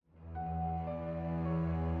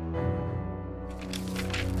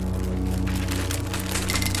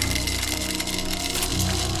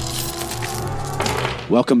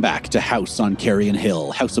Welcome back to House on Carrion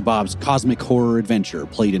Hill, House of Bob's cosmic horror adventure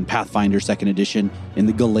played in Pathfinder 2nd Edition in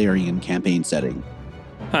the Golarion campaign setting.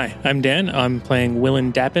 Hi, I'm Dan. I'm playing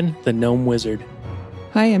Willen Dappin, the Gnome Wizard.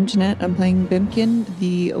 Hi, I'm Jeanette. I'm playing Bimkin,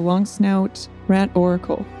 the long snout rat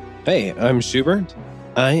oracle. Hey, I'm Schubert.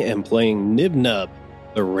 I am playing Nibnub,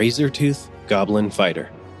 the razor-tooth goblin fighter.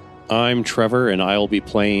 I'm Trevor, and I'll be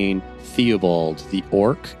playing Theobald, the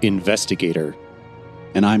orc investigator.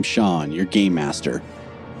 And I'm Sean, your game master.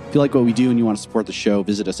 If you like what we do and you want to support the show,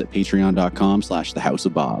 visit us at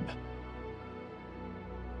patreon.com/thehouseofbob.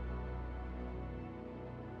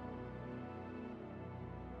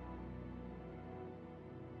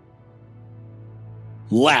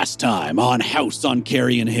 Last time on House on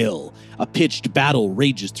Carrion Hill, a pitched battle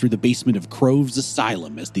rages through the basement of Crove's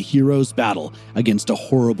asylum as the heroes battle against a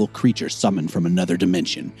horrible creature summoned from another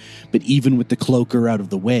dimension. But even with the cloaker out of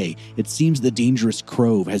the way, it seems the dangerous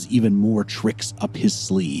Crove has even more tricks up his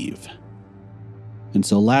sleeve. And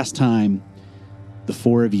so last time, the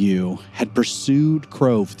four of you had pursued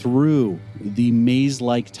Crove through the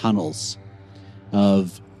maze-like tunnels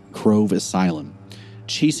of Crove Asylum,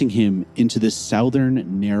 chasing him into this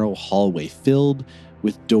southern narrow hallway filled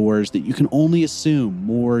with doors that you can only assume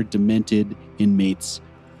more demented inmates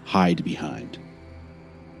hide behind.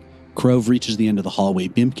 Crove reaches the end of the hallway,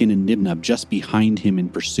 Bimkin and Nibnub just behind him in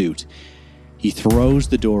pursuit. He throws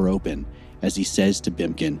the door open as he says to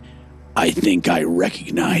Bimkin, "I think I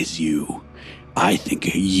recognize you. I think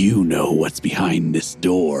you know what's behind this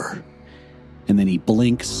door." And then he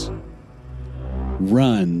blinks,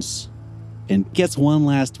 runs, and gets one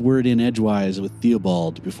last word in edgewise with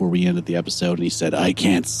Theobald before we ended the episode. And he said, "I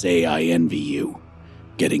can't say I envy you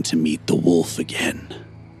getting to meet the wolf again."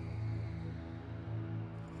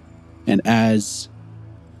 And as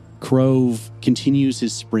Crove continues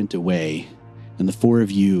his sprint away, and the four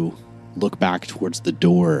of you look back towards the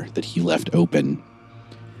door that he left open,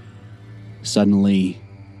 suddenly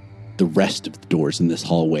the rest of the doors in this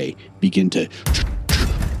hallway begin to,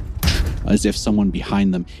 as if someone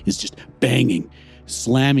behind them is just banging,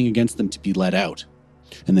 slamming against them to be let out.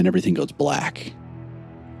 And then everything goes black.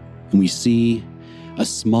 And we see a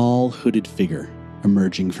small hooded figure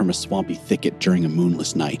emerging from a swampy thicket during a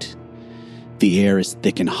moonless night. The air is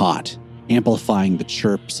thick and hot, amplifying the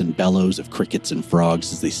chirps and bellows of crickets and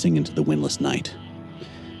frogs as they sing into the windless night.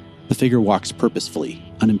 The figure walks purposefully,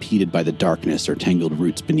 unimpeded by the darkness or tangled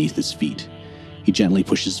roots beneath his feet. He gently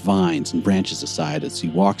pushes vines and branches aside as he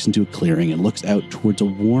walks into a clearing and looks out towards a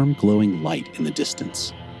warm, glowing light in the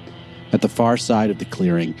distance. At the far side of the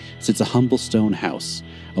clearing sits a humble stone house.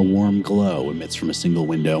 A warm glow emits from a single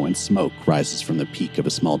window, and smoke rises from the peak of a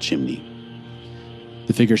small chimney.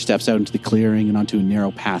 The figure steps out into the clearing and onto a narrow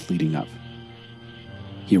path leading up.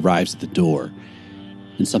 He arrives at the door,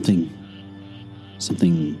 and something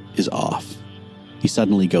is off. He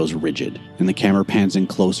suddenly goes rigid, and the camera pans in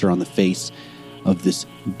closer on the face of this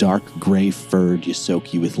dark gray furred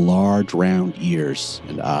Ysoki with large round ears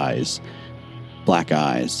and eyes, black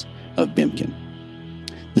eyes of Bimkin.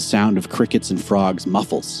 The sound of crickets and frogs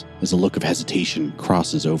muffles as a look of hesitation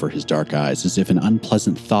crosses over his dark eyes, as if an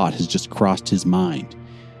unpleasant thought has just crossed his mind.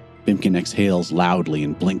 Bimkin exhales loudly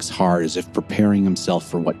and blinks hard as if preparing himself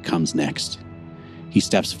for what comes next. He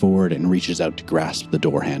steps forward and reaches out to grasp the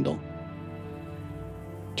door handle.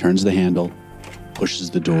 Turns the handle, pushes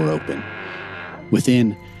the door open.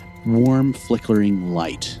 Within, warm, flickering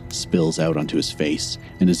light spills out onto his face,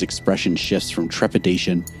 and his expression shifts from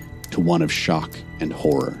trepidation to one of shock and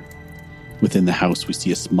horror. Within the house, we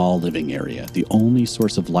see a small living area. The only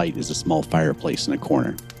source of light is a small fireplace in a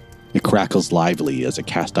corner. It crackles lively as a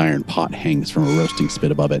cast iron pot hangs from a roasting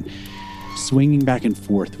spit above it, swinging back and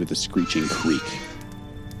forth with a screeching creak.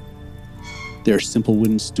 There are simple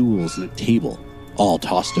wooden stools and a table, all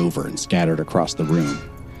tossed over and scattered across the room.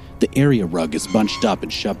 The area rug is bunched up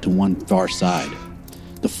and shoved to one far side.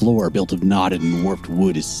 The floor, built of knotted and warped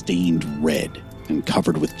wood, is stained red and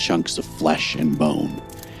covered with chunks of flesh and bone.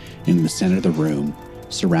 In the center of the room,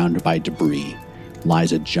 surrounded by debris,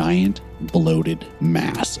 lies a giant, bloated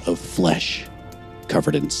mass of flesh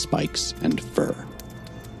covered in spikes and fur.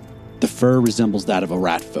 The fur resembles that of a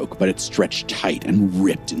rat folk, but it's stretched tight and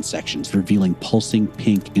ripped in sections, revealing pulsing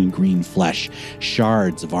pink and green flesh,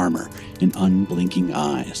 shards of armor, and unblinking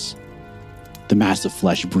eyes. The mass of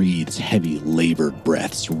flesh breathes heavy, labored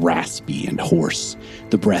breaths, raspy and hoarse.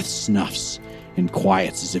 The breath snuffs and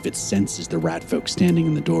quiets as if it senses the rat folk standing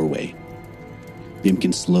in the doorway.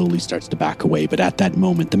 Bimkin slowly starts to back away, but at that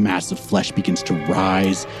moment, the mass of flesh begins to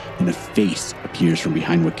rise, and a face appears from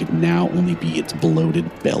behind what could now only be its bloated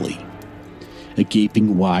belly. A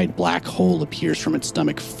gaping wide black hole appears from its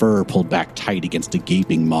stomach, fur pulled back tight against a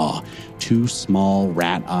gaping maw. 2 small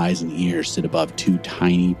rat eyes and ears sit above 2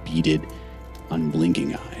 tiny, beaded,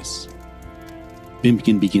 unblinking eyes.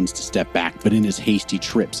 Bimpkin begins to step back, but in his haste he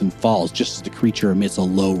trips and falls just as the creature emits a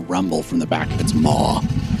low rumble from the back of its maw.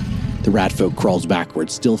 The rat folk crawls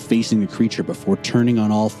backwards, still facing the creature before turning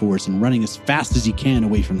on all fours and running as fast as he can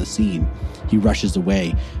away from the scene. He rushes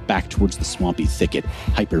away, back towards the swampy thicket,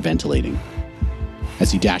 hyperventilating.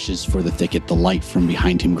 As he dashes for the thicket, the light from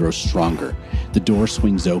behind him grows stronger. The door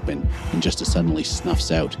swings open and just as suddenly snuffs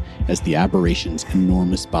out as the aberration's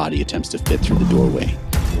enormous body attempts to fit through the doorway.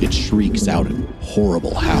 It shrieks out a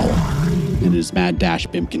horrible howl, and in his mad dash,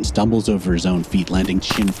 Bimpkin stumbles over his own feet, landing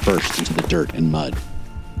chin first into the dirt and mud.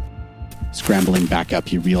 Scrambling back up,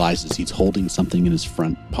 he realizes he's holding something in his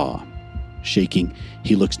front paw. Shaking,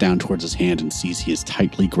 he looks down towards his hand and sees he is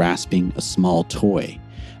tightly grasping a small toy,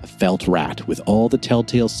 a felt rat with all the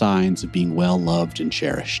telltale signs of being well loved and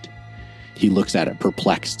cherished. He looks at it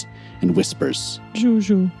perplexed and whispers,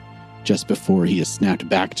 Juju. just before he is snapped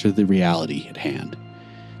back to the reality at hand.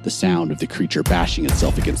 The sound of the creature bashing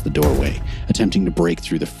itself against the doorway, attempting to break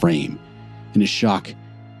through the frame. In his shock,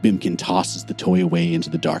 Bimpkin tosses the toy away into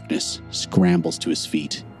the darkness, scrambles to his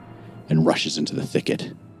feet, and rushes into the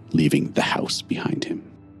thicket, leaving the house behind him.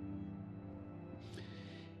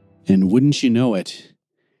 And wouldn't you know it,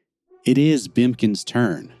 it is Bimpkin's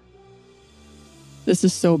turn. This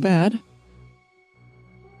is so bad.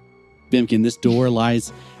 Bimpkin, this door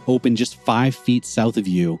lies open just 5 feet south of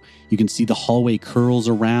you. You can see the hallway curls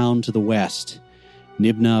around to the west.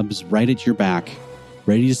 Nibnub's right at your back,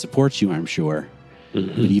 ready to support you, I'm sure.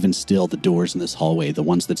 Mm-hmm. But even still, the doors in this hallway, the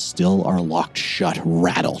ones that still are locked shut,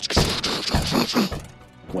 rattle.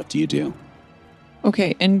 What do you do?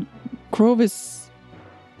 Okay, and Crove is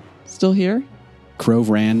still here? Crove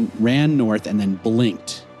ran north and then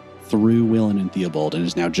blinked through Willen and Theobald and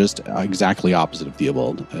is now just exactly opposite of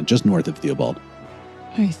Theobald, just north of Theobald.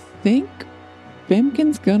 I think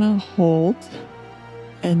Bimpkin's gonna hold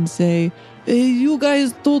and say, hey, you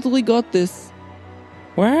guys totally got this.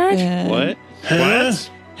 What? And, What?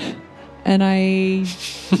 What? And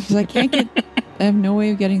because I can't I have no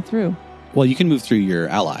way of getting through. Well, you can move through your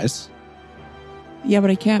allies. Yeah, but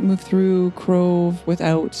I can't move through Crove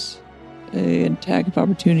without an attack of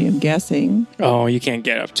opportunity, I'm guessing. Oh, you can't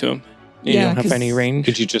get up to him. You Yeah, don't have 'cause- any range.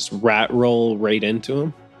 Could you just rat roll right into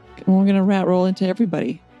him? Well, I'm gonna rat roll into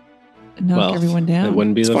everybody and knock everyone down. It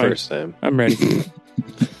wouldn't be It's the fine. first time. I'm ready.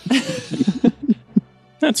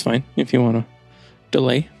 That's fine if you want to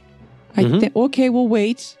delay. Okay, we'll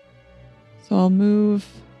wait. So I'll move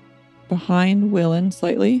behind Willen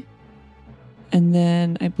slightly. And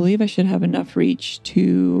then I believe I should have enough reach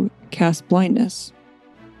to cast blindness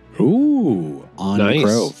Ooh, on Nice.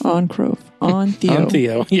 Crove. on Crove, on Theo. On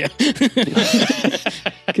Theo, yeah.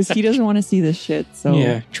 Because he doesn't want to see this shit. So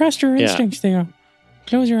Yeah. Trust your Yeah. instincts, Theo.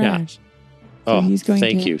 Close your Yeah. eyes. So Oh, he's going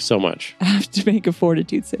thank to- you so much. I have to make a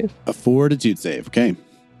fortitude save. A fortitude save. Okay.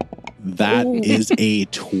 That Oh. is a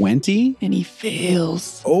 20. And he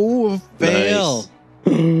fails. Oh, fail.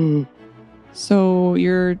 So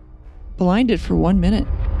you're blinded for 1 minute.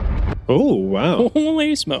 Oh, wow.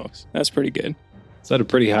 Holy smokes. That's pretty good. Is that a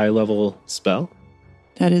pretty high level spell?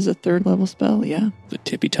 That is a 3rd level spell, yeah. The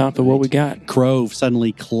tippy top of what we got. Crove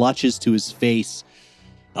suddenly clutches to his face.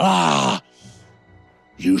 Ah!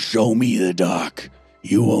 You show me the dark.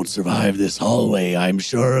 You won't survive this hallway, I'm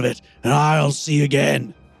sure of it. And I'll see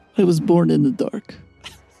again. I was born in the dark.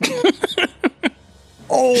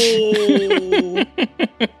 Oh!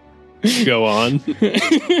 Go on.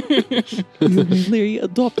 You really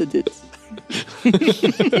adopted it.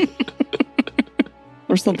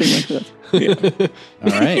 Or something like that.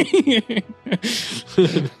 All right.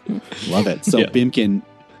 Love it. So Yeah. Bimpkin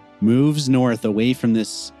moves north away from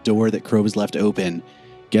this door that Crove has left open,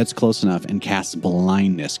 gets close enough, and casts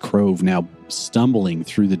blindness. Crove now stumbling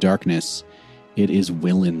through the darkness. It is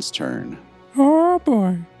Willen's turn. Oh,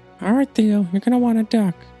 boy. All right, Theo. You're going to want a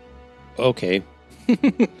duck. Okay.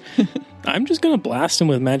 I'm just going to blast him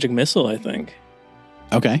with magic missile, I think.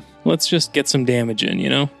 Okay. Let's just get some damage in, you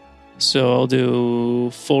know? So I'll do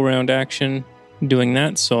full round action doing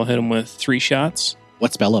that. So I'll hit him with 3 shots.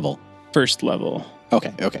 What spell level? 1st level.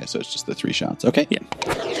 Okay. Okay. So it's just the 3 shots. Okay. Yeah.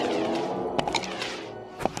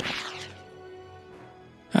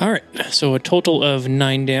 All right. So a total of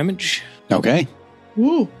 9 damage. Okay.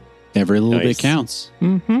 Woo. Every little Nice. bit counts.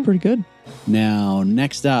 Mm-hmm. Pretty good. Now,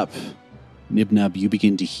 next up, Nibnub, you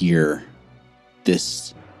begin to hear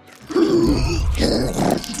this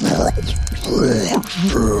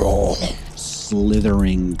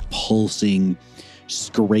slithering, pulsing,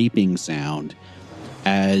 scraping sound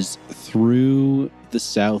as through the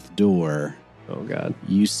south door Oh, God.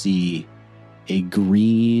 you see a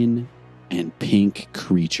green and pink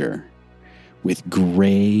creature with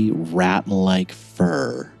gray rat-like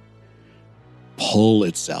fur pull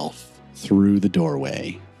itself through the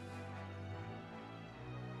doorway.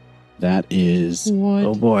 That is What?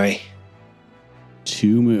 Oh, boy.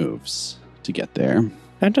 2 moves to get there.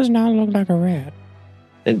 That does not look like a rat.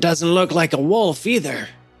 It doesn't look like a wolf either.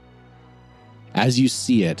 As you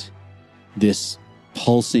see it, this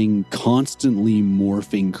pulsing, constantly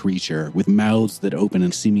morphing creature with mouths that open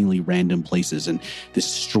in seemingly random places and this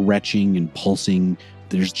stretching and pulsing,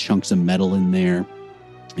 there's chunks of metal in there.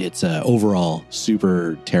 It's overall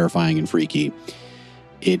super terrifying and freaky.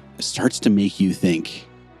 It starts to make you think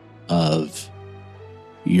of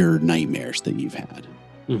your nightmares that you've had.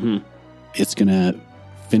 Mm-hmm. It's going to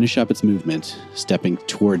finish up its movement, stepping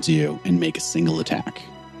towards you and make a single attack.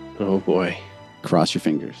 Oh, boy. Cross your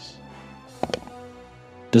fingers.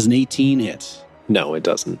 Does an 18 hit? No, it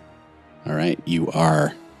doesn't. All right, you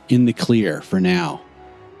are in the clear for now.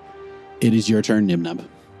 It is your turn, Nibnub.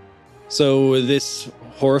 So this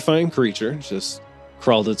horrifying creature just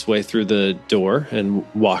crawled its way through the door and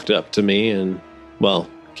walked up to me and, well,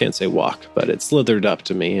 can't say walk, but it slithered up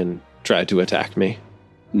to me and tried to attack me.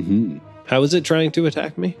 Mm-hmm. How is it trying to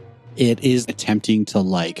attack me? It is attempting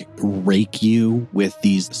to rake you with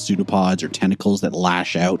these pseudopods or tentacles that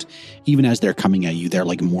lash out. Even as they're coming at you, they're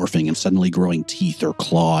morphing and suddenly growing teeth or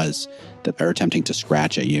claws that are attempting to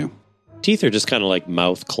scratch at you. Teeth are just kind of like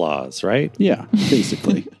mouth claws, right? Yeah,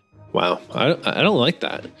 basically. Wow, I don't like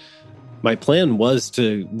that. My plan was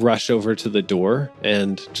to rush over to the door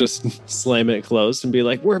and just slam it closed and be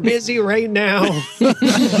like, we're busy right now.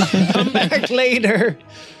 Come back later.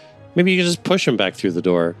 Maybe you can just push him back through the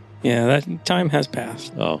door. Yeah, that time has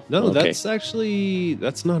passed. Oh, No, okay.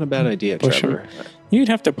 that's not a bad idea, Push Trevor. You'd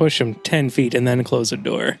have to push him 10 feet and then close a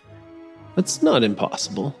door. That's not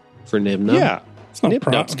impossible for Nibnub. Yeah. It's not a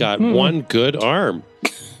Nibnub's got problem. one good arm.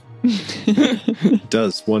 It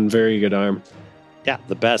does. One very good arm. Yeah,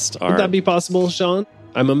 the best arm. Would that be possible, Sean?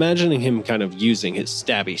 I'm imagining him kind of using his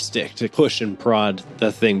stabby stick to push and prod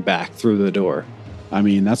the thing back through the door. I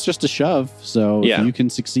mean, that's just a shove. So Yeah. if you can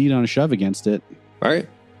succeed on a shove against it, All right.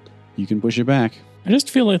 you can push it back. I just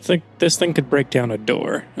feel like this thing could break down a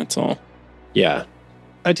door. That's all. Yeah.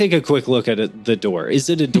 I take a quick look at the door. Is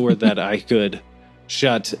it a door that I could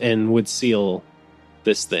shut and would seal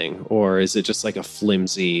this thing? Or is it just like a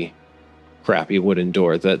flimsy, crappy wooden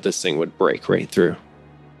door that this thing would break right through?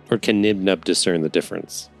 Or can Nibnub discern the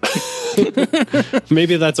difference?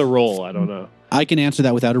 Maybe that's a roll. I don't know. I can answer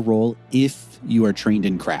that without a roll if you are trained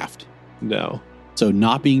in craft. No. So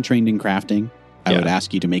not being trained in crafting, I Yeah. would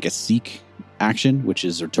ask you to make a seek action, which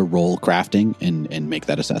is to roll crafting and make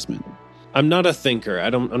that assessment. I'm not a thinker.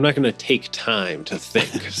 I'm not going to take time to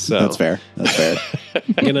think. So That's fair. That's fair.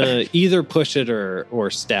 I'm going to either push it or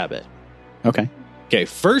stab it. Okay. Okay,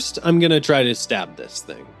 first I'm going to try to stab this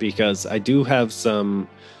thing because I do have some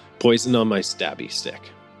poison on my stabby stick.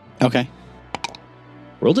 Okay.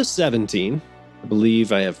 Rolled a 17. I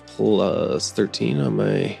believe I have plus 13 on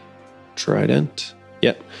my trident.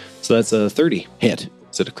 Yep. So that's a 30. Hit.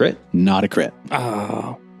 Is it a crit? Not a crit.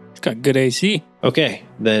 Oh, it's got good AC. Okay,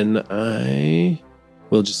 then I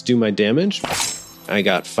will just do my damage. I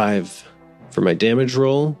got 5 for my damage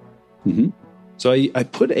roll. Mm-hmm. So I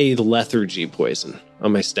put a lethargy poison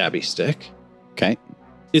on my stabby stick. Okay.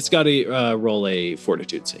 It's got to roll a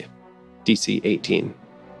fortitude save. DC 18.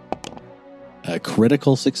 A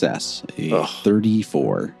critical success. A Ugh.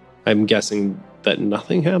 34. I'm guessing that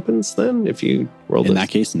nothing happens then if you roll In this. that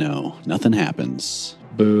case, no. Nothing happens.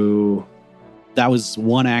 Boo. That was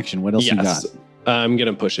one action. What else you got? Yes. I'm going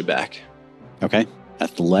to push it back. Okay.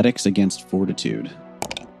 Athletics against fortitude.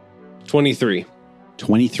 23.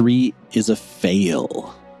 23 is a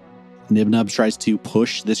fail. Nibnub tries to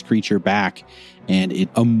push this creature back, and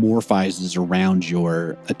it amorphizes around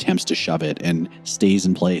your attempts to shove it and stays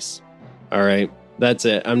in place. All right. That's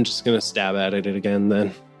it. I'm just going to stab at it again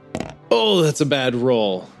then. Oh, that's a bad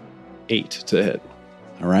roll. 8 to hit.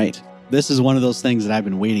 All right. This is one of those things that I've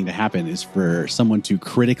been waiting to happen, is for someone to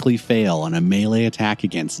critically fail on a melee attack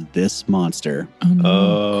against this monster. Oh, no.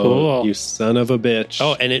 Oh, Cool. you son of a bitch.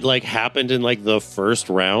 Oh, and it happened in the first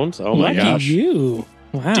round? Oh my Lucky gosh. you.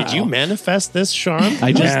 Wow. Did you manifest this, Sean?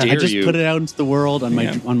 I just, How I just dare you. put it out into the world on my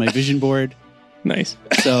Yeah. on my vision board. Nice.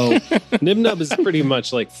 So Nibnub is pretty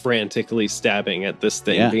much frantically stabbing at this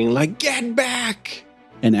thing, Yeah. being like, get back.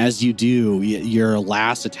 And as you do, your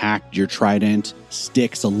last attack, your trident,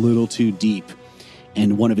 sticks a little too deep.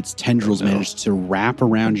 and one of its tendrils Oh, no. managed to wrap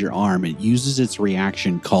around your arm. It uses its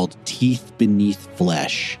reaction called Teeth Beneath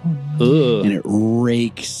Flesh, Ugh. and it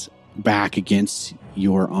rakes back against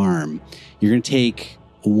your arm. You're going to take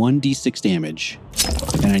 1d6 damage,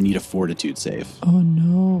 and I need a fortitude save. Oh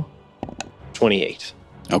no. 28.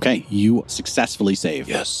 Okay, you successfully save.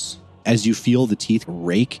 Yes. As you feel the teeth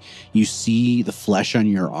rake, you see the flesh on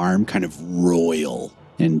your arm kind of roil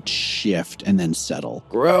and shift and then settle.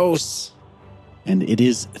 Gross. And it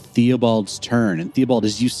is Theobald's turn. And Theobald,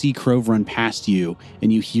 as you see Crove run past you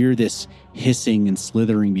and you hear this hissing and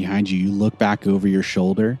slithering behind you, you look back over your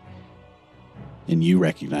shoulder and you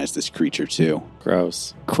recognize this creature too.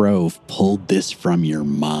 Gross. Crove pulled this from your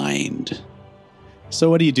mind. So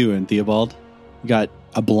what are you doing, Theobald? You got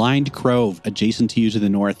a blind Crove adjacent to you to the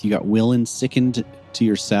north. You got Willen sickened to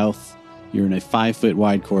your south. You're in a 5-foot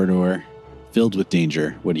wide corridor filled with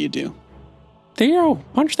danger. What do you do? Theo,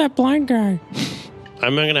 punch that blind guy.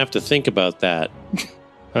 I'm going to have to think about that.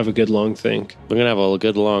 Have a good long think. We're going to have a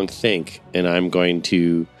good long think, and I'm going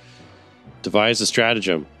to devise a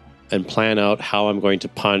stratagem and plan out how I'm going to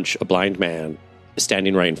punch a blind man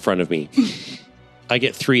standing right in front of me. I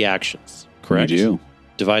get 3 actions, correct? You do.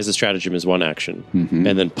 Devise a stratagem is 1 action, Mhm.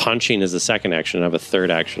 and then punching is the 2nd action. I have a 3rd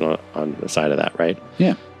action on the side of that, right?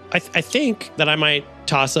 Yeah. I think that I might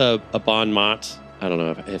toss a bon mot. I don't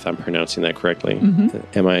know if I'm pronouncing that correctly. Mhm.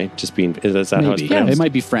 Am I just being... Is that how it's Maybe. pronounced? It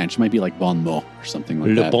might be French. It might be like bon mot or something like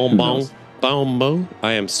Le that. Who bonbon. knows? Bonbon.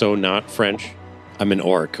 I am so not French. I'm an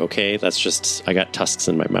orc, okay? That's just... I got tusks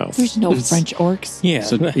in my mouth. There's no French orcs. Yeah.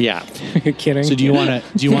 So- Yeah. You're kidding. So do you want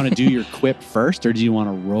to do your quip first, or do you want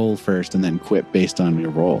to roll first and then quip based on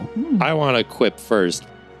your roll? I want to quip first.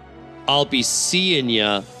 I'll be seeing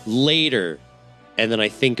ya later. And then I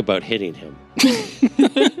think about hitting him.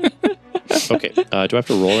 Okay. Do I have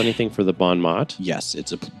to roll anything for the bon mot? Yes,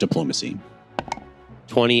 it's a diplomacy.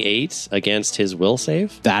 28 against his will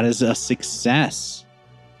save? That is a success.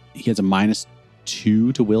 He has a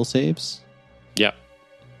 -2 to will saves. Yep.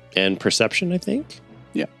 And perception, I think?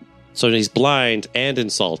 Yeah. So he's blind and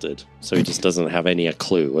insulted. So he just doesn't have any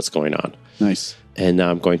clue what's going on. Nice. And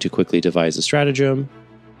now I'm going to quickly devise a stratagem.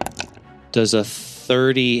 Does a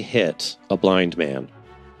 30 hit a blind man?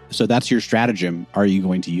 So that's your stratagem. Are you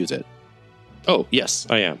going to use it? Oh, yes,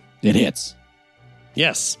 I am. It hits.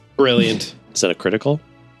 Yes. Brilliant. Is that a critical?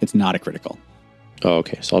 It's not a critical. Oh,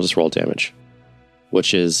 okay. So I'll just roll damage,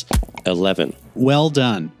 which is 11. Well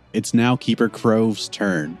done. It's now Keeper Crove's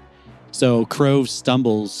turn. So Crove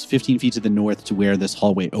stumbles 15 feet to the north to where this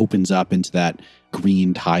hallway opens up into that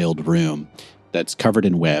green tiled room that's covered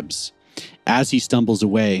in webs. As he stumbles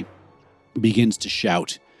away, begins to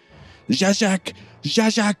shout, Zhezhek!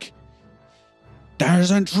 Zhezhek!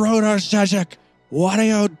 There's intruders, Zhezhek! What are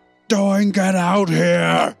you doing? Get out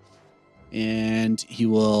here! And he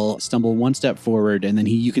will stumble 1 step forward, and then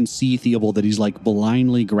you can see Theobald that he's like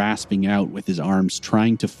blindly grasping out with his arms,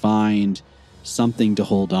 trying to find something to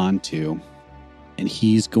hold on to. And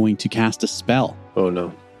he's going to cast a spell. Oh,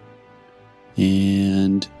 no.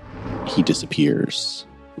 And he disappears.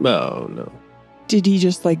 Oh, no. Did he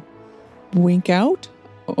just like wink out?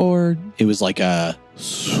 Or It was like a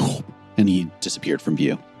swoop, and he disappeared from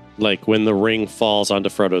view. Like when the ring falls onto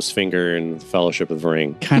Frodo's finger in Fellowship of the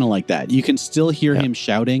Ring. Kind of like that. You can still hear him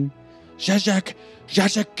shouting, Zhezhek!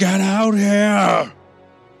 Zhezhek, get out here!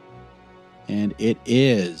 And it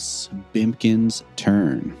is Bimpkin's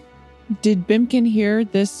turn. did Bimkin hear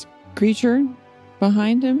this creature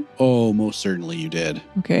behind him? Oh, most certainly you did.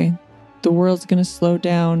 Okay. The world's going to slow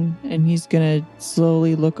down and he's going to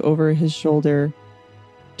slowly look over his shoulder.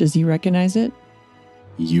 Does he recognize it?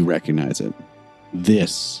 You recognize it.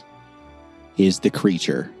 This is the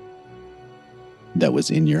creature that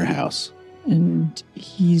was in your house. And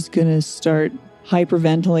he's going to start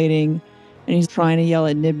hyperventilating and he's trying to yell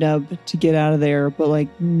at Nibnub to get out of there, but like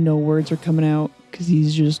no words are coming out because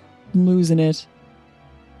he's just losing it.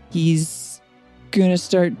 He's going to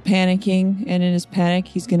start panicking, and in his panic,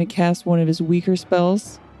 he's going to cast one of his weaker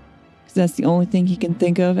spells because that's the only thing he can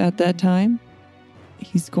think of at that time.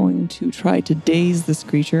 He's going to try to daze this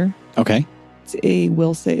creature. Okay. It's a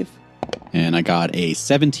will save. And I got a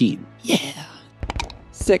 17.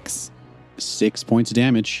 6. 6 points of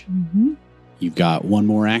damage. Mm-hmm. You've got one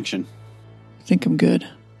more action. I think I'm good.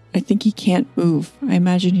 I think he can't move. I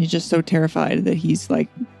imagine he's just so terrified that he's like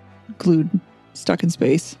glued, stuck in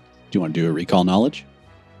space. Do you want to do a recall knowledge?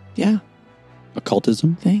 Yeah,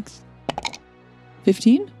 Occultism? thanks.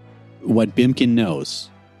 15? What Bimkin knows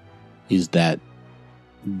is that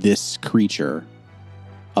this creature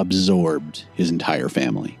absorbed his entire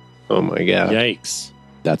family. Oh, my God. Yikes.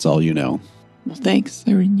 That's all you know. Well, thanks.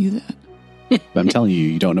 I already knew that. But I'm telling you,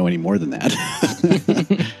 you don't know any more than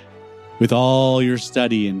that. With all your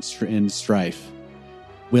study and strife,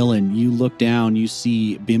 Willen, you look down, you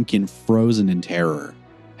see Bimkin frozen in terror,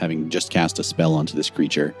 having just cast a spell onto this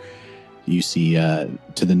creature. You see to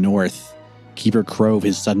the north, Keeper Crove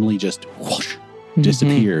has suddenly just whoosh,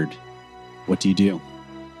 disappeared. What do you do?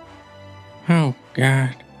 Oh,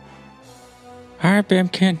 God. All right,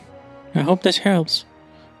 Bimkin. I hope this helps.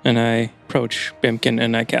 And I approach Bimkin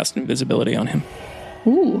and I cast invisibility on him.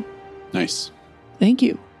 Ooh, Nice. thank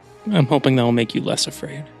you. I'm hoping that will make you less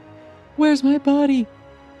afraid. Where's my body?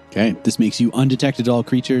 Okay, this makes you undetected to all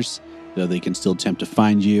creatures, though they can still attempt to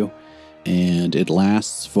find you. And it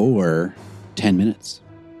lasts for 10 minutes,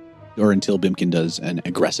 or until Bimkin does an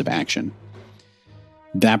aggressive action.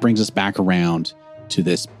 That brings us back around to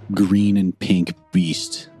this green and pink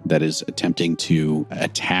beast that is attempting to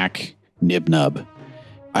attack Nibnub.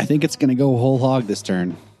 I think it's going to go whole hog this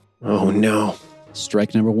turn. Oh, no.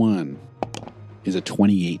 Strike number 1 is a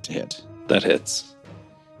 28 to hit. That hits.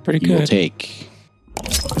 Pretty You will good. take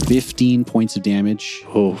 15 points of damage,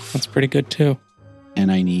 Oof. That's pretty good, too.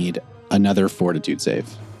 and I need another fortitude save.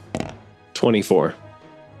 24.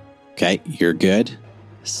 Okay, you're good.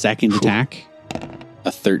 Second attack,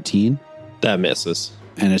 a 13, That misses.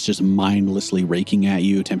 and it's just mindlessly raking at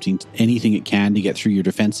you, attempting anything it can to get through your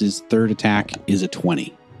defenses. Third attack is a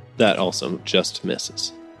 20. That also just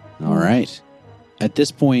misses. All right. At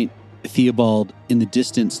this point, Theobald, in the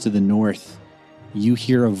distance to the north, you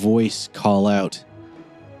hear a voice call out,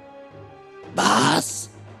 Boss?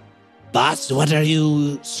 Boss, what are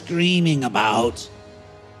you screaming about?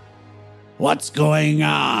 What's going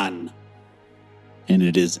on? and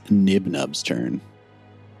it is Nibnub's turn.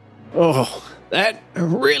 Oh, that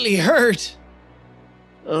really hurt.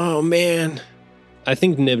 Oh, man. I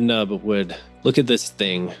think Nibnub would look at this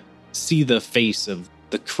thing, see the face of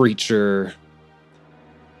the creature.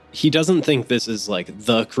 He doesn't think this is like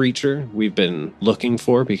the creature we've been looking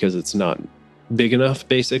for because it's not big enough,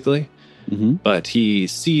 basically. Mm-hmm. But he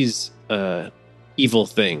sees a evil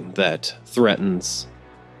thing that threatens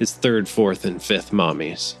his third, fourth, and fifth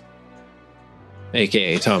mommies,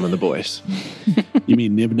 aka Tom and the Boys. You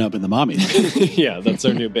mean Nibnub and the Mommies? Yeah, that's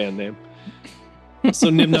our new band name. So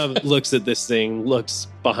Nibnub looks at this thing, looks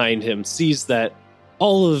behind him, sees that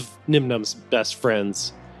all of Nibnub's best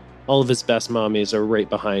friends, all of his best mommies are right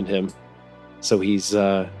behind him. So he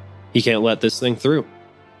can't let this thing through.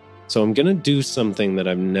 So I'm going to do something that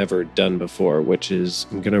I've never done before, which is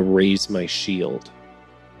I'm going to raise my shield.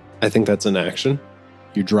 I think that's an action.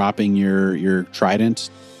 You're dropping your trident.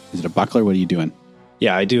 Is it a buckler? What are you doing?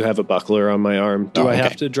 Yeah, I do have a buckler on my arm. Do Oh, I okay.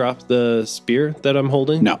 have to drop the spear that I'm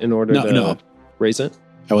holding No. in order to No. raise it?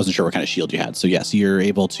 I wasn't sure what kind of shield you had. So yes, you're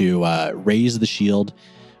able to raise the shield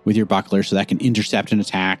with your buckler so that can intercept an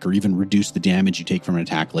attack or even reduce the damage you take from an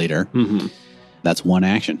attack later. Mm-hmm. That's one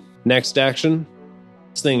action. Next action,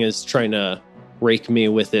 this thing is trying to rake me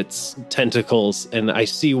with its tentacles, and I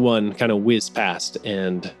see one kind of whiz past,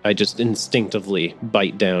 and I just instinctively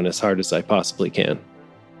bite down as hard as I possibly can.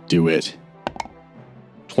 Do it.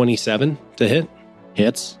 27 to hit.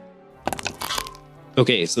 Hits.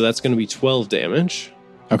 Okay, so that's going to be 12 damage.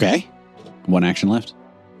 Okay. One action left.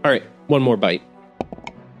 All right, one more bite.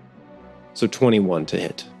 So 21 to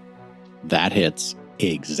hit. That hits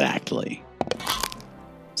exactly.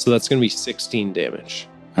 So that's going to be 16 damage.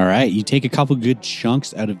 All right. You take a couple good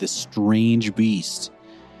chunks out of this strange beast,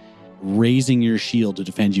 raising your shield to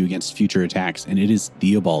defend you against future attacks, and it is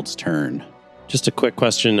Theobald's turn. Just a quick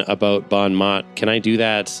question about Bon Mott. Can I do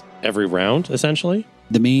that every round, essentially?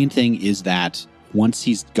 The main thing is that once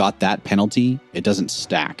he's got that penalty, it doesn't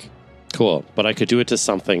stack. Cool. But I could do it to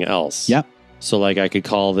something else. Yep. So, like, I could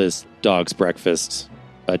call this dog's breakfast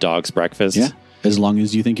a dog's breakfast. Yeah. As long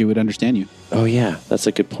as you think it would understand you. Oh, yeah. That's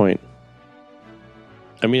a good point.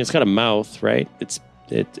 I mean, it's got a mouth, right?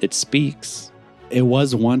 It speaks. It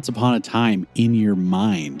was once upon a time in your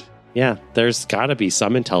mind. Yeah. There's got to be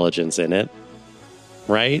some intelligence in it,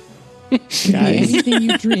 right? Guys. Anything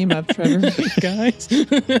you dream of, Trevor. Guys.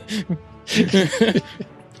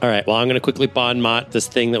 All right. Well, I'm going to quickly Bon Mott this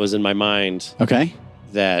thing that was in my mind Okay.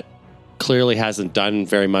 that clearly hasn't done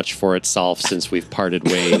very much for itself since we've parted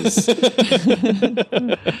ways.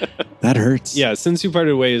 That hurts. Yeah, since you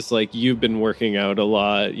parted ways, like, you've been working out a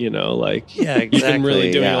lot, you know, like, Yeah, you've been really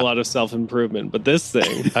exactly, doing yeah. a lot of self-improvement. But this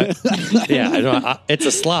thing, Yeah, I know. It's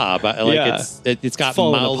a slob. Yeah. It's got It's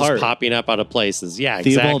falling mouths apart. popping up out of places. Yeah,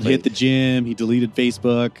 Theobald exactly. hit the gym. He deleted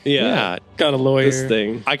Facebook. Yeah, Got a lawyer. this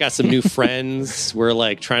thing. I got some new friends. We're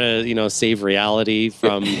like trying to, save reality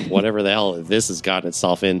from whatever the hell this has gotten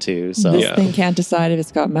itself into. So So this Yeah. thing can't decide if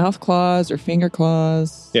it's got mouth claws or finger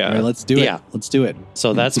claws. Yeah. All right, let's do it. Yeah. Let's do it.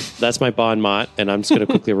 So that's my bon mot, and I'm just going to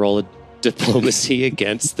quickly roll a diplomacy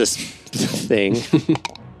against this thing.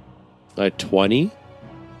 20.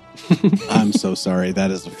 I'm so sorry.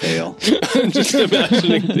 That is a fail. I'm just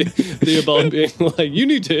imagining the Theobald being like, you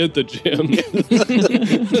need to hit the gym.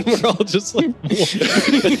 And we're all just like,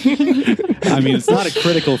 I mean, it's not a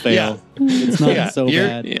critical fail. It's not so you're-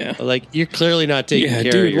 bad. Yeah. Like, you're clearly not taking Yeah,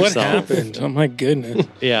 care dude, of what yourself. happened? Oh my goodness.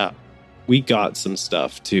 Yeah. we got some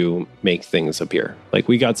stuff to make things appear. Like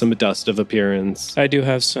we got some dust of appearance. I do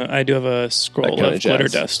have a scroll kinda of glitter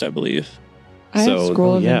jazz. dust, I believe. I have So,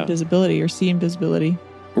 scroll of yeah. invisibility or see invisibility.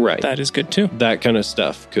 Right. That is good too. That kind of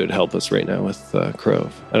stuff could help us right now with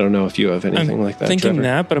Crove. I don't know if you have anything I'm like that. thinking Trevor.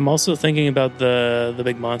 that, but I'm also thinking about the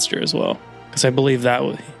big monster as well, because I believe that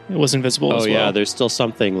it was invisible Oh, as well. yeah. There's still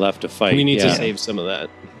something left to fight. we need Yeah. to save some of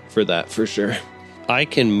that for sure. I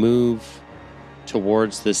can move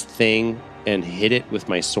towards this thing and hit it with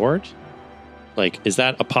my sword. Like, is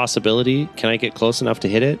that a possibility? Can I get close enough to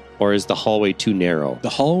hit it? Or is the hallway too narrow? The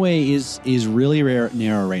hallway is really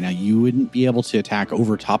narrow right now. You wouldn't be able to attack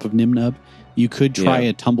over top of Nimnub. You could try Yeah.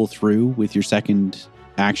 a tumble through with your second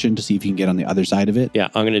action to see if you can get on the other side of it. Yeah,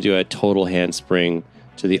 I'm going to do a total handspring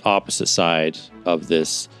to the opposite side of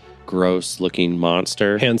this gross looking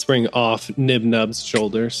monster. Handspring off Nibnub's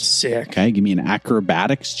shoulders. Sick. Okay, give me an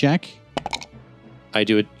acrobatics check. I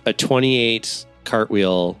do a 28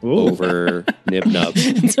 cartwheel over Nib Nub.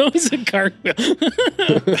 It's always a cartwheel.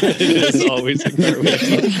 It is always a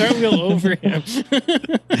cartwheel. Cartwheel over him.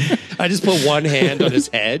 I just put one hand on his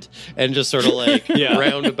head and just sort of like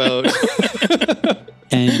roundabout.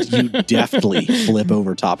 And you deftly flip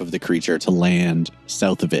over top of the creature to land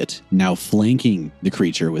south of it, now flanking the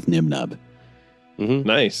creature with Nimnub. Mhm.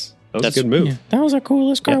 Nice. That was That's- a good move. Yeah, that was the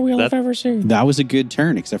coolest Yeah, cartwheel that- I've ever seen. That was a good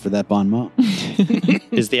turn, except for that bon mot.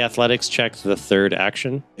 Is the athletics check the third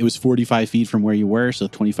action? It was 45 feet from where you were, so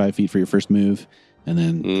 25 feet for your first move, and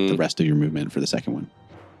then the rest of your movement for the second one.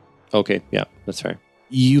 Okay, yeah, that's fair.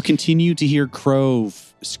 You continue to hear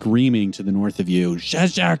Crove screaming to the north of you,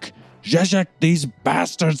 Zhezhek, Zhezhek, these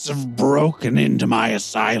bastards have broken into my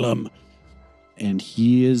asylum. and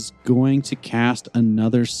he is going to cast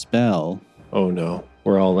another spell. Oh no.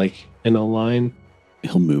 We're all like in a line.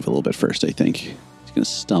 He'll move a little bit first, I think. He's going to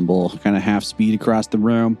stumble, kind of half speed across the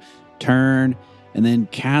room, turn, and then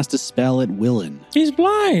cast a spell at Willen. He's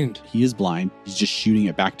blind. He is blind. He's just shooting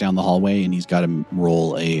it back down the hallway, and he's got to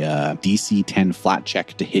roll a DC 10 flat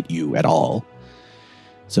check to hit you at all.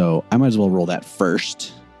 So I might as well roll that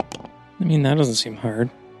first. I mean, that doesn't seem hard.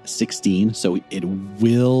 16, so it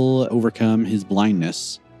will overcome his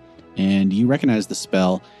blindness. And you recognize the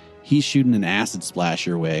spell. He's shooting an acid splash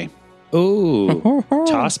your way. Ooh,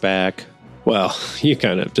 toss back. Well, you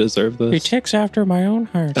kind of deserve He this. ticks after my own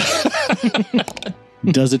heart.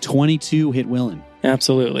 Does a 22 hit Willen?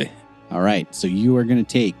 Absolutely. All right, so you are going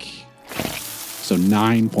to take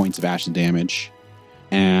 9 points of acid damage,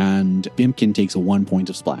 and Bimkin takes 1 point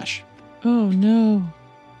of splash. Oh no.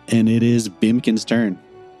 And it is Bimkin's turn.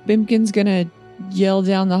 Bimkin's gonna yell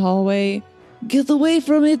down the hallway, "Get away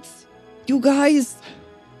from it, you guys!"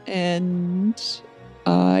 And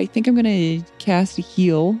I think I'm gonna cast a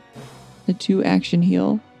heal, a 2-action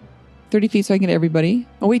heal. 30 feet so I can get everybody.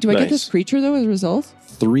 Oh wait, do I get this Nice. creature though as a result?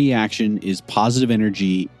 3 action is positive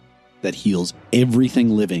energy that heals everything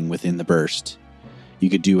living within the burst. You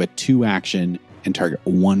could do a 2 action and target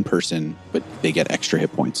one person, but they get extra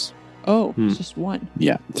hit points. Oh, it's just one.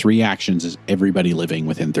 Yeah, 3 actions is everybody living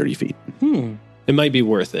within 30 feet. It might be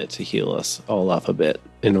worth it to heal us all up a bit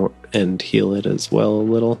and heal it as well a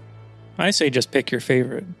little. I say just pick your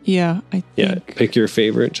favorite. Yeah, I Yeah, think pick your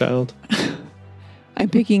favorite child. I'm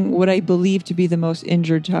picking what I believe to be the most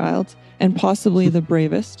injured child and possibly the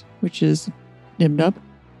bravest, which is Nibnub.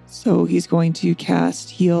 So he's going to cast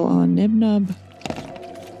heal on Nibnub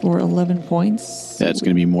for 11 points. That's going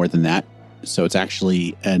to be more than that. So it's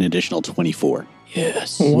actually an additional 24.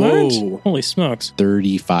 Yes. What? Whoa. Holy smokes.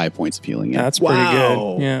 35 points of healing. Yeah. That's pretty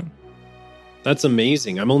Wow. good. Yeah. That's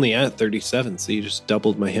amazing. I'm only at 37, so you just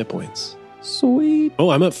doubled my hit points. Sweet. Oh,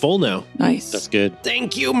 I'm at full now. Nice. That's good.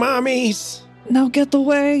 Thank you, mommies. Now get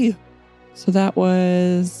away. So that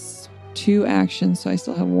was 2 actions. So I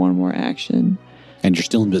still have 1 more action. And you're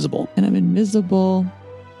still invisible. And I'm invisible.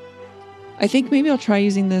 I think maybe I'll try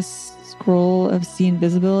using this scroll of see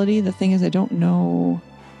invisibility. The thing is, I don't know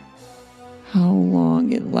how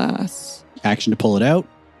long it lasts. Action to pull it out.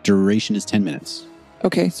 Duration is 10 minutes.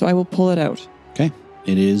 Okay, so I will pull it out. Okay.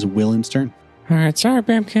 It is Willen's turn. All right. Sorry,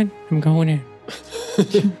 Bamkin. I'm going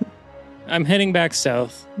in. I'm heading back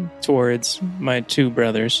south towards my 2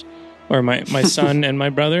 brothers. Or my son and my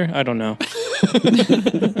brother? I don't know.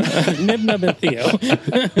 Nib Nub and Theo.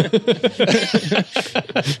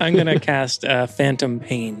 I'm going to cast Phantom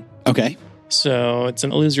Pain. Okay. So it's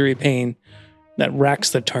an illusory pain that racks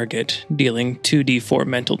the target, dealing 2d4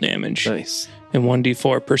 mental damage Nice. and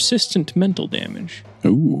 1d4 persistent mental damage.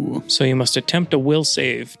 Ooh. So you must attempt a will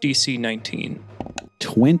save, DC 19.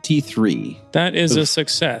 23. That is a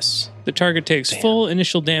success. The target takes full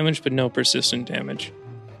initial damage, but no persistent damage.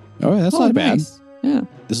 Oh, that's not bad. nice. Yeah.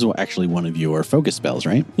 This is actually one of your focus spells,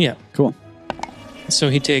 right? Yeah. Cool. So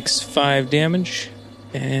he takes 5 damage,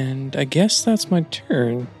 and I guess that's my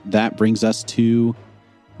turn. That brings us to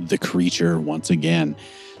the creature once again.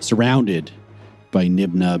 Surrounded by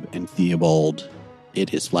Nibnub and Theobald,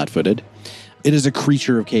 it is flat-footed. It is a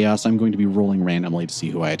creature of chaos. I'm going to be rolling randomly to see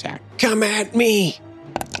who I attack. Come at me.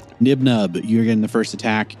 Nibnub, you're getting the first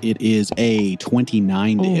attack. It is a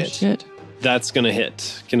 29 to Oh, hit. shit. That's going to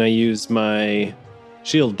hit. Can I use my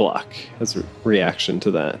shield block as a reaction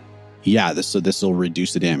to that? Yeah, this will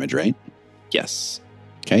reduce the damage, right? Yes.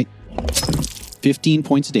 Okay. 15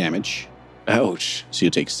 points of damage. Ouch. So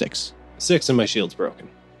you'll take 6. 6 and my shield's broken.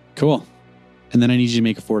 Cool. And then I need you to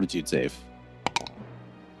make a fortitude save.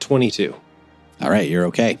 22. All right, you're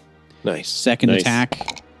okay. Nice. Second Nice.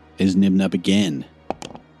 attack is Nibnub again.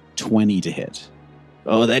 20 to hit.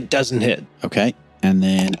 Oh, that doesn't hit. Okay. And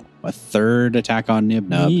then a third attack on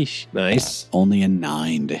Nibnub. Yeesh. Nice. Only a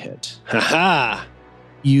 9 to hit. Haha.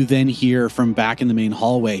 You then hear from back in the main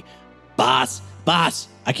hallway, Boss,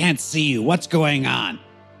 I can't see you. What's going on?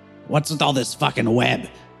 What's with all this fucking web?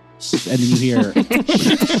 And then you hear...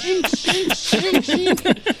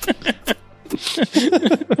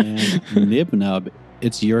 And Nibnub,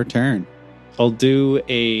 it's your turn. I'll do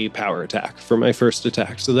a power attack for my first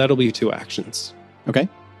attack. So that'll be 2 actions. Okay.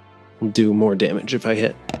 I'll do more damage if I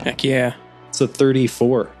hit. Heck yeah. It's a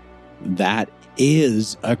 34. That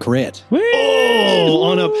is a crit. Oh,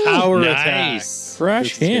 on a power attack. Nice. Crush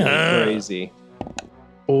It's getting him. crazy.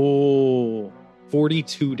 Oh,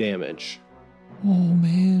 42 damage. Oh,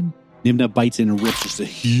 man. Nimna bites in and rips just a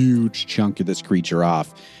huge chunk of this creature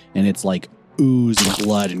off. And it's like ooze and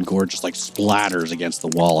blood and gore just like splatters against the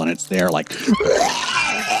wall. And it's there like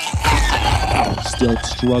still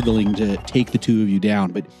struggling to take the two of you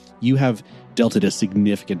down. But you have dealt it a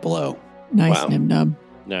significant blow. Nice, Wow. Nibnub.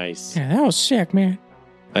 Nice. Yeah, that was sick, man.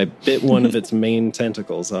 I bit one of its main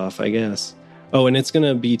tentacles off, I guess. Oh, and it's going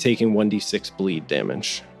to be taking 1d6 bleed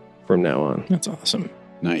damage from now on. That's awesome.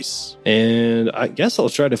 Nice. And I guess I'll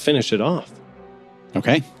try to finish it off.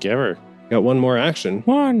 Okay. Give her. Got one more action.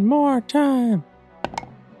 One more time.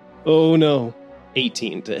 Oh, no.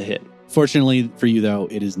 18 to hit. Fortunately for you, though,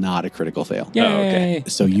 it is not a critical fail. Yay. okay.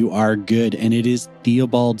 So you are good. And it is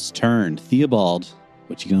Theobald's turn. Theobald,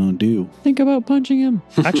 what you gonna do? Think about punching him.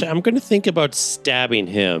 Actually, I'm going to think about stabbing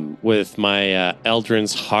him with my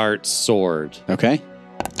Eldrin's Heart sword. Okay.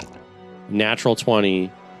 Natural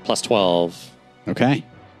 20 plus 12. Okay.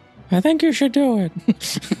 I think you should do it.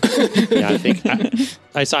 Yeah, I think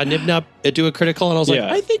I saw Nibnub do a critical, and I was like, Yeah.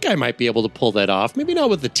 I think I might be able to pull that off. Maybe not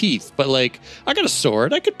with the teeth, but like, I got a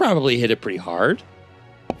sword. I could probably hit it pretty hard.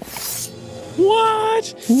 What?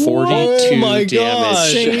 42 Oh my damage.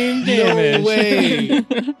 gosh. Same damage. No way.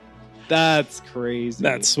 That's crazy.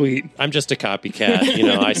 That's sweet. I'm just a copycat. You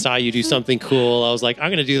know, I saw you do something cool. I was like, I'm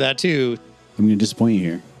going to do that too. I'm gonna disappoint you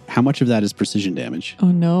here. How much of that is precision damage? Oh,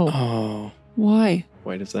 no. Oh. Why?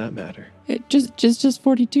 Why does that matter? It just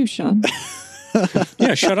 42, Sean.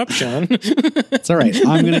 Yeah, shut up, Sean. It's all right.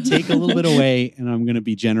 I'm gonna take a little bit away, and I'm gonna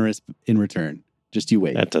be generous in return. Just you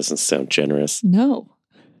wait. That doesn't sound generous. No.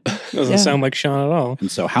 Doesn't Yeah. sound like Sean at all.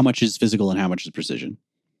 And so, how much is physical and how much is precision?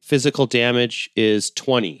 Physical damage is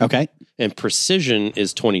 20, Okay. and precision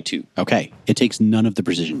is 22. Okay. It takes none of the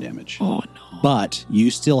precision damage. Oh, no. But you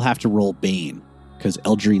still have to roll Bane, because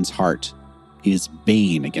Eldrin's Heart is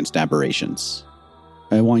Bane against aberrations.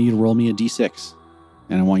 I want you to roll me a d6,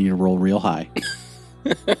 and I want you to roll real high.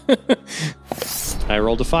 I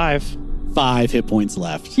rolled a 5. 5 hit points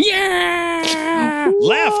left. Yeah!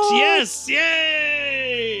 Left, yes,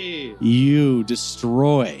 yay! You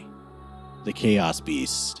destroy the Chaos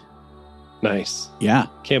Beast. Nice. Yeah.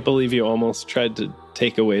 Can't believe you almost tried to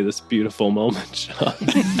take away this beautiful moment, Sean.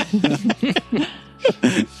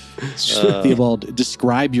 Theobald,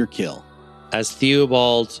 describe your kill. As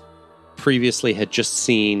Theobald previously had just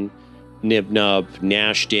seen Nibnub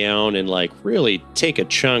gnash down and like really take a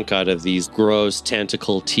chunk out of these gross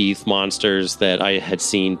tentacle teeth monsters that I had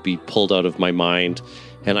seen be pulled out of my mind.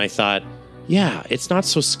 And I thought, yeah, it's not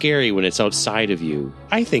so scary when it's outside of you.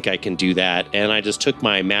 I think I can do that. And I just took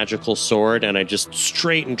my magical sword and I just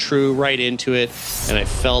straight and true right into it. And I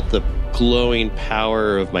felt the glowing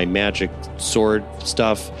power of my magic sword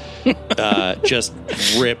stuff, just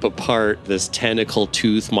rip apart this tentacle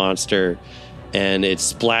tooth monster, and it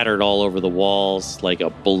splattered all over the walls like a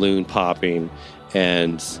balloon popping.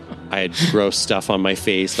 And I had gross stuff on my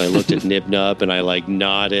face, and I looked at Nibnub, and I like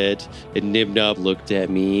nodded, and Nibnub looked at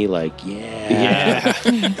me like, yeah.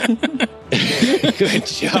 Good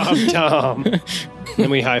job, Tom.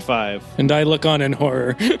 And we high five. And I look on in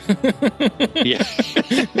horror. Yeah.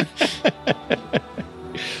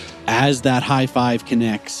 As that high five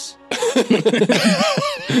connects,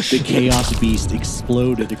 the Chaos Beast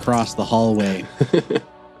exploded across the hallway.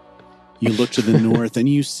 You look to the north and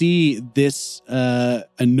you see this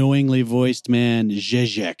annoyingly voiced man,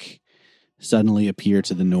 Zhezhek, suddenly appear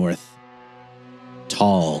to the north.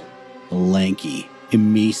 Tall, lanky,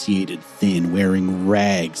 emaciated, thin, wearing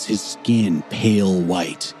rags, his skin pale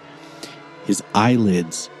white. His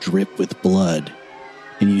eyelids drip with blood,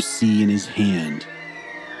 and you see in his hand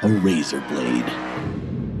a razor blade.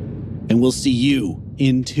 And we'll see you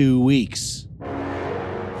in 2 weeks.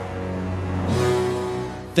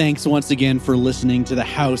 Thanks once again for listening to The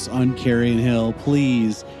House on Carrion Hill.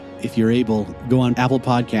 Please, if you're able, go on Apple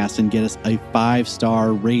Podcasts and get us a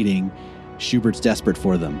 5-star rating. Schubert's desperate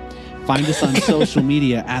for them. Find us on social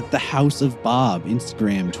media at The House of Bob,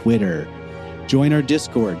 Instagram, Twitter. Join our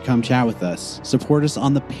Discord. Come chat with us. Support us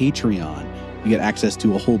on the Patreon. You get access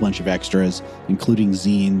to a whole bunch of extras, including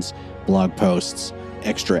zines, blog posts,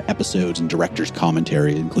 extra episodes, and director's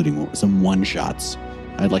commentary, including some one-shots.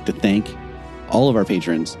 I'd like to thank all of our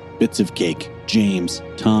patrons: Bits of Cake, James,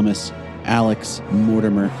 Thomas, Alex,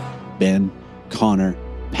 Mortimer, Ben, Connor,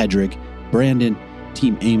 Pedrick, Brandon,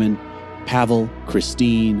 Team Eamon, Pavel,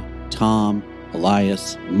 Christine, Tom,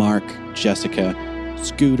 Elias, Mark, Jessica,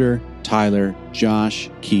 Scooter, Tyler, Josh,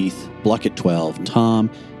 Keith, Blucket12, Tom,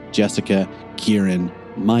 Jessica, Kieran,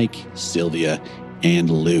 Mike, Sylvia, and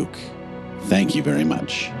Luke. Thank you very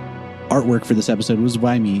much. Artwork for this episode was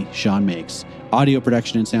by me, Sean Makes. Audio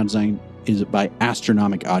production and sound design is by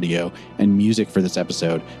Astronomic Audio, and music for this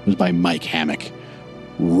episode was by Mike Hammock.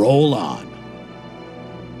 Roll on.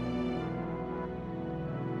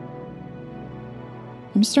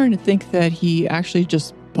 I'm starting to think that he actually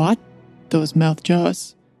just bought those mouth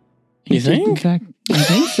jaws. He You did, think? In fact, I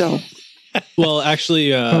think so. Well, actually,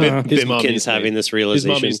 his Bimkin's mommies having made- this his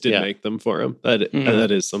realization. mommies did Yeah. make them for him.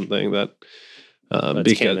 That is something that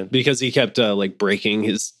That's canon. because he kept like breaking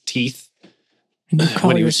his teeth. You call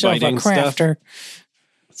When he was yourself a fighting stuff. crafter.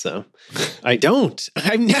 So I don't.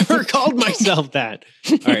 I've never called myself that.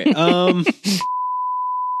 All right.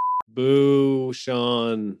 Boo,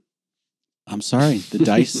 Sean. I'm sorry. The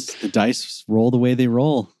dice roll the way they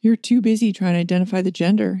roll. You're too busy trying to identify the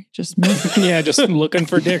gender. Just missed. Yeah, just looking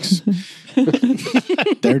for dicks.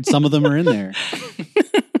 Some of them are in there.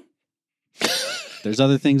 There's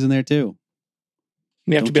other things in there too.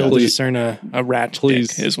 You have to Don't be able to judge. discern a rat Please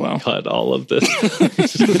dick as well. cut all of this.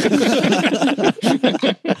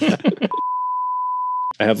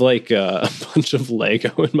 I have like a bunch of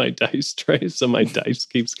Lego in my dice tray, so my dice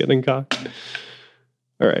keeps getting cocked.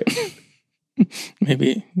 All right.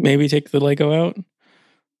 Maybe take the Lego out.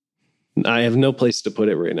 I have no place to put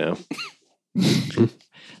it right now.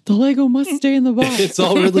 The Lego must stay in the box. It's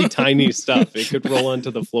all really tiny stuff. It could roll onto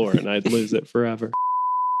the floor and I'd lose it forever.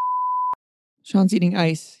 Sean's eating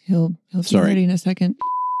ice. He'll be Sorry. ready in a second.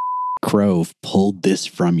 Crove pulled this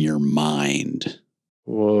from your mind.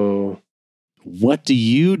 Whoa. What do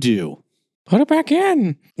you do? Put it back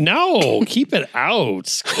in. No, keep it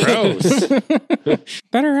out. Gross.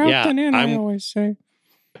 Better out Yeah, than in, I I'm- always say.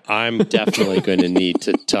 I'm definitely going to need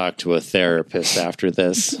to talk to a therapist after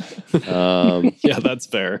this. Yeah, that's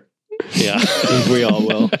fair. Yeah. We all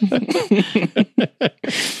will.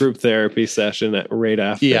 Group therapy session right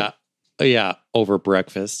after. Yeah. Yeah. Over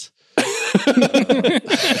breakfast.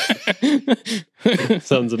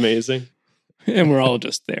 Sounds amazing. And we're all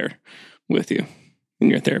just there with you in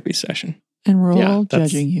your therapy session. And we're Yeah, all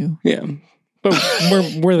that's- judging you. Yeah. But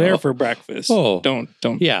we're there for breakfast. Oh. Don't.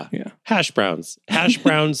 Yeah. Yeah. Hash browns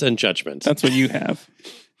and judgment. That's what you have.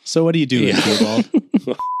 So what do you do, Yeah. Theobald?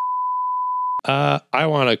 I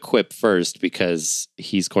want to quip first because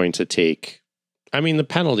he's going to take, the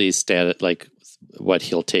penalties like what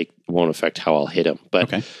he'll take won't affect how I'll hit him,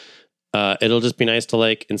 but Okay. it'll just be nice to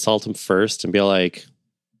like insult him first and be like,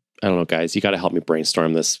 I don't know, guys, you got to help me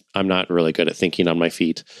brainstorm this. I'm not really good at thinking on my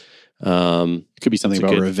feet. Could be something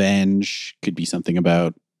That's a about good- revenge. Could be something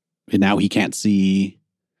about now he can't see.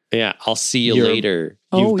 Yeah, I'll see you You're- later.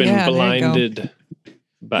 Oh, You've been yeah, there you go. blinded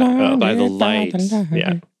by the light.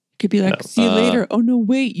 Yeah. Could be like, No. see you later. Oh, no,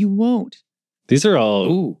 wait, you won't. These are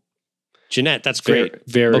all Ooh. Jeanette, that's great.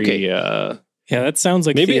 Very, Okay. Yeah, that sounds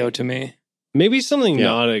like Maybe- Theo to me. maybe something Yeah.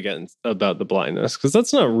 not against about the blindness, because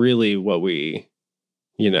that's not really what we,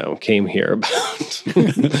 came here about.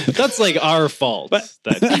 That's like our fault. But-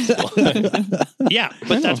 that he's blind. Yeah,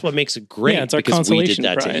 but that's what makes it great. Yeah, it's our because we did consolation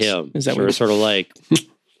that prize. to him. Is that So what we're sort of like,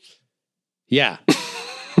 yeah.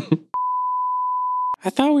 I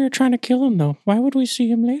thought we were trying to kill him, though. Why would we see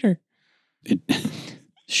him later?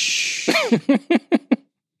 Shh.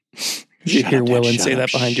 You hear Dad, Willen shut say up.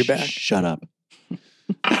 that behind your back. Shut up.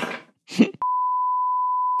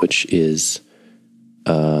 Which is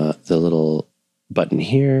the little button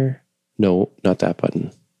here. No, not that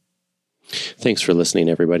button. Thanks for listening,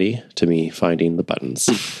 everybody, to me finding the buttons.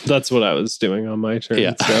 That's what I was doing on my turn.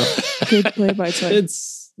 Yeah. So Good play by play.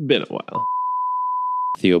 it's been a while.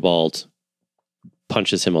 Theobald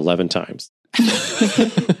punches him 11 times.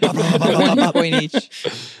 One point each.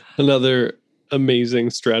 Another amazing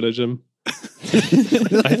stratagem.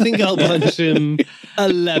 I think I'll punch him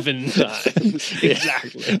 11 times.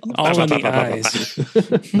 Exactly. All in the eyes.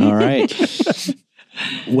 All right.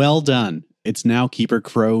 Well done. It's now Keeper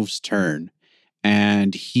Crove's turn.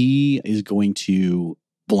 And he is going to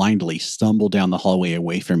blindly stumble down the hallway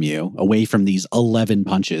away from you, away from these 11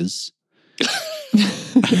 punches.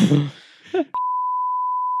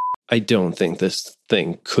 I don't think this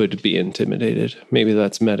thing could be intimidated. Maybe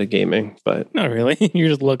that's metagaming, but Not really. You're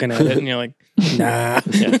just looking at it and you're like, nah.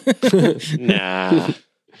 Nah. I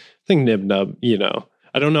think Nib Nub,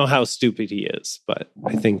 I don't know how stupid he is, but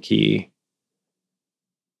I think he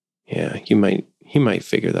might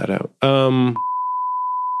figure that out.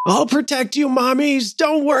 I'll protect you, mommies.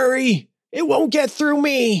 Don't worry. It won't get through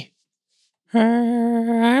me.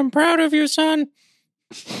 I'm proud of you, son.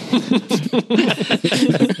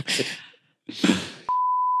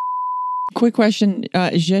 Quick question.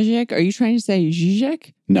 Zizek, are you trying to say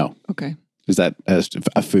Zizek? No. Okay. Is that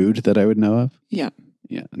a food that I would know of? Yeah.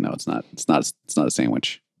 Yeah. No, it's not. It's not a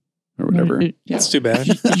sandwich or whatever. Yeah. That's too bad.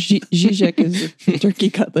 Zizek is a turkey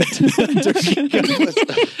cutlet.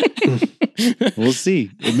 We'll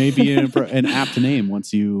see. It may be an apt name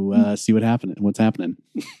once you see what's happening.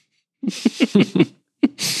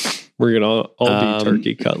 We're going to all be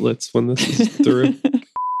turkey cutlets when this is through.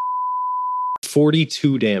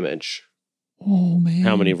 42 damage. Oh, man.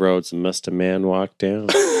 How many roads must a man walk down?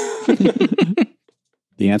 The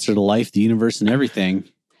answer to life, the universe, and everything.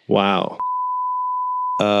 Wow.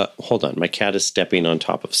 Hold on. My cat is stepping on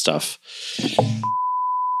top of stuff.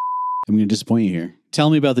 I'm going to disappoint you here. Tell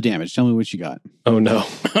me about the damage. Tell me what you got. Oh, no.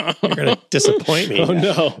 You're going to disappoint me. Oh,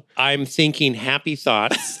 no. I'm thinking happy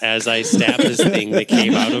thoughts as I stab this thing that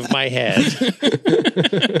came out of my head.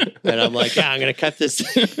 And I'm like, I'm going to cut this.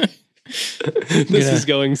 This is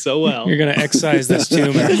going so well. You're going to excise this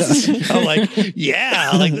tumor. I'm like,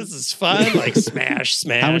 this is fun. Like, smash.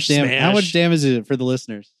 How much damage is it for the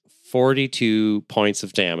listeners? 42 points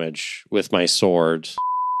of damage with my sword.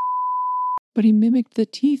 But he mimicked the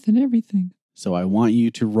teeth and everything. So I want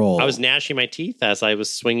you to roll. I was gnashing my teeth as I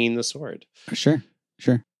was swinging the sword. Sure.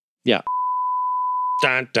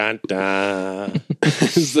 Dun, dun, dun.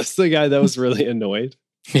 Is this the guy that was really annoyed?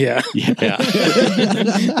 Yeah. Yeah.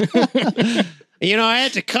 I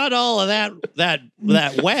had to cut all of that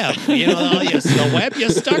web. The web you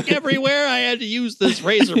stuck everywhere. I had to use this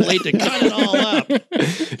razor blade to cut it all up. Put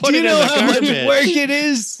Do you it know in the how much garbage. work it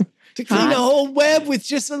is to clean a whole web with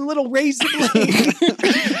just a little razor blade?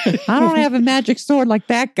 I don't have a magic sword like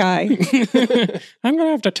that guy. I'm going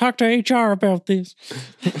to have to talk to HR about this.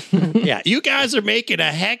 Yeah, you guys are making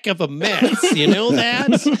a heck of a mess. You know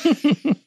that?